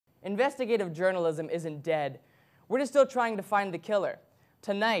Investigative journalism isn't dead. We're just still trying to find the killer.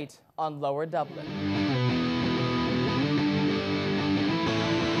 Tonight on Lower Dublin.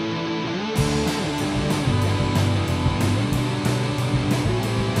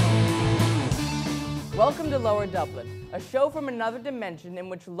 Welcome to Lower Dublin, a show from another dimension in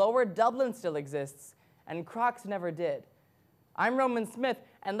which Lower Dublin still exists and Crocs never did. I'm Roman Smith,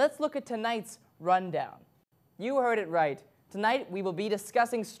 and let's look at tonight's rundown. You heard it right. Tonight we will be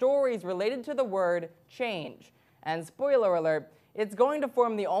discussing stories related to the word change. And spoiler alert, it's going to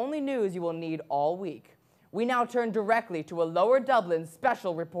form the only news you will need all week. We now turn directly to a Lower Dublin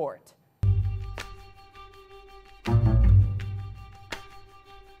special report.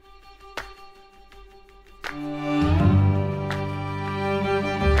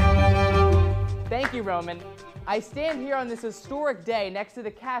 Thank you, Roman. I stand here on this historic day next to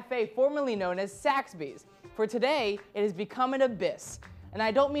the cafe formerly known as Saxbys. For today, it has become an abyss. And I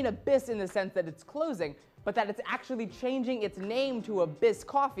don't mean abyss in the sense that it's closing, but that it's actually changing its name to Abyss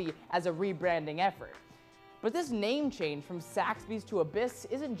Coffee as a rebranding effort. But this name change from Saxbys to Abyss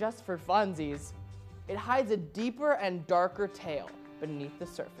isn't just for funsies. It hides a deeper and darker tale beneath the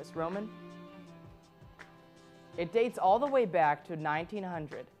surface, Roman. It dates all the way back to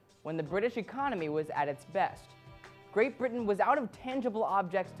 1900, when the British economy was at its best. Great Britain was out of tangible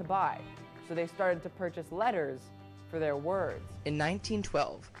objects to buy, so they started to purchase letters for their words. In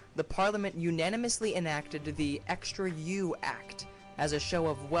 1912, the Parliament unanimously enacted the Extra U Act as a show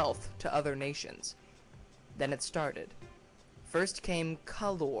of wealth to other nations. Then it started. First came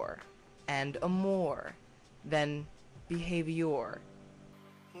color and amour, then behavior.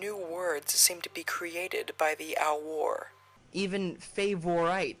 New words seemed to be created by the hour. Even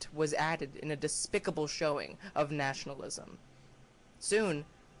favorite was added in a despicable showing of nationalism. Soon,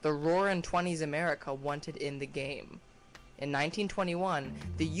 the Roaring Twenties America wanted in the game. In 1921,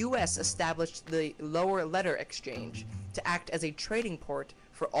 the U.S. established the Lower Letter Exchange to act as a trading port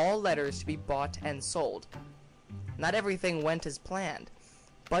for all letters to be bought and sold. Not everything went as planned.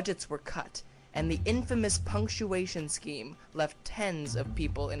 Budgets were cut, and the infamous punctuation scheme left tens of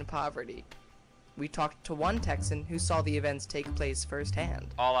people in poverty. We talked to one Texan who saw the events take place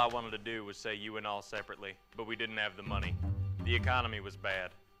firsthand. All I wanted to do was say you and all separately, but we didn't have the money. The economy was bad.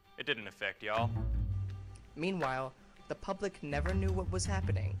 It didn't affect y'all. Meanwhile, the public never knew what was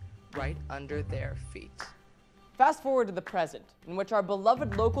happening right under their feet. Fast forward to the present, in which our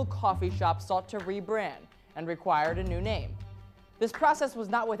beloved local coffee shop sought to rebrand and required a new name. This process was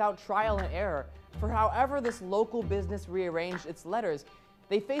not without trial and error, for however this local business rearranged its letters,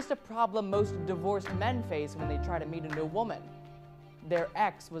 they faced a problem most divorced men face when they try to meet a new woman. Their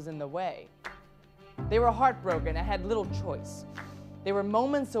ex was in the way. They were heartbroken and had little choice. They were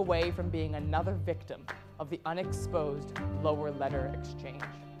moments away from being another victim of the unexposed Lower Letter Exchange.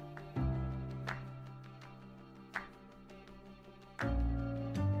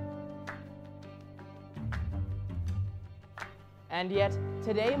 And yet,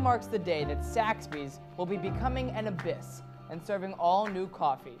 today marks the day that Saxbys will be becoming an abyss and serving all new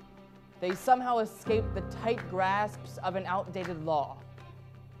coffee. They somehow escaped the tight grasps of an outdated law.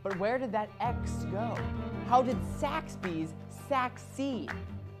 But where did that X go? How did Saxbys succeed?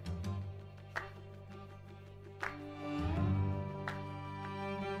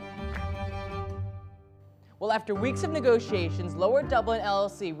 Well, after weeks of negotiations, Lower Dublin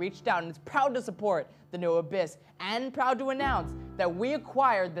LLC reached out and is proud to support the new Abyss and proud to announce that we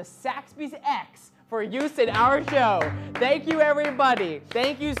acquired the Saxbys X for use in our show. Thank you, everybody.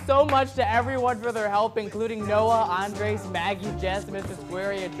 Thank you so much to everyone for their help, including Noah, Andres, Maggie, Jess, Mr.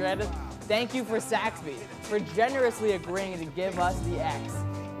 Squarey, and Dreadis. Thank you for Saxbys for generously agreeing to give us the X.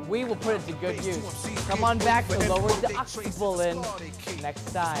 We will put it to good use. Come on back to Lower Dublin next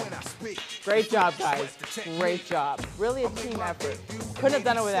time. Great job, guys. Great job. Really a team effort. Couldn't have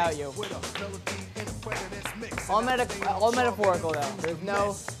done it without you. All metaphorical, though. There's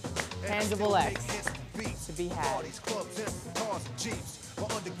no tangible X to be had.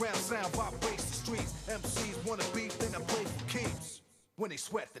 When they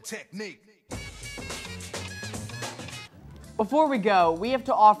sweat the technique. Before we go, we have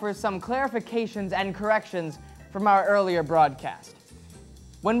to offer some clarifications and corrections from our earlier broadcast.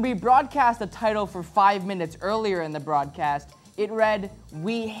 When we broadcast the title for 5 minutes earlier in the broadcast, it read,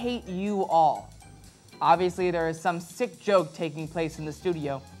 "We hate you all." Obviously, there is some sick joke taking place in the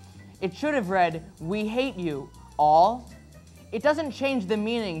studio. It should have read, "We hate you all." It doesn't change the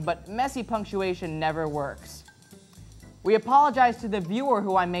meaning, but messy punctuation never works. We apologize to the viewer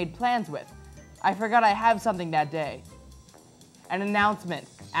who I made plans with. I forgot I have something that day. An announcement.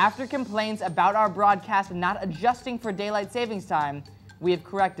 After complaints about our broadcast not adjusting for daylight savings time, We have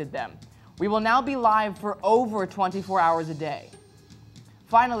corrected them. We will now be live for over 24 hours a day.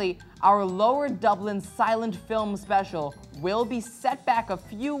 Finally, our Lower Dublin silent film special will be set back a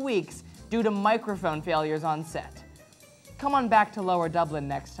few weeks due to microphone failures on set. Come on back to Lower Dublin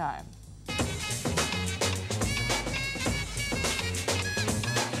next time.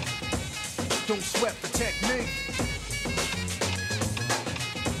 Don't sweat the technique.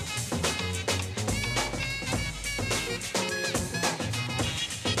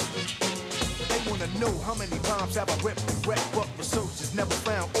 They wanna know how many bombs have I ripped and wrecked, but researchers never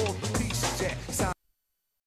found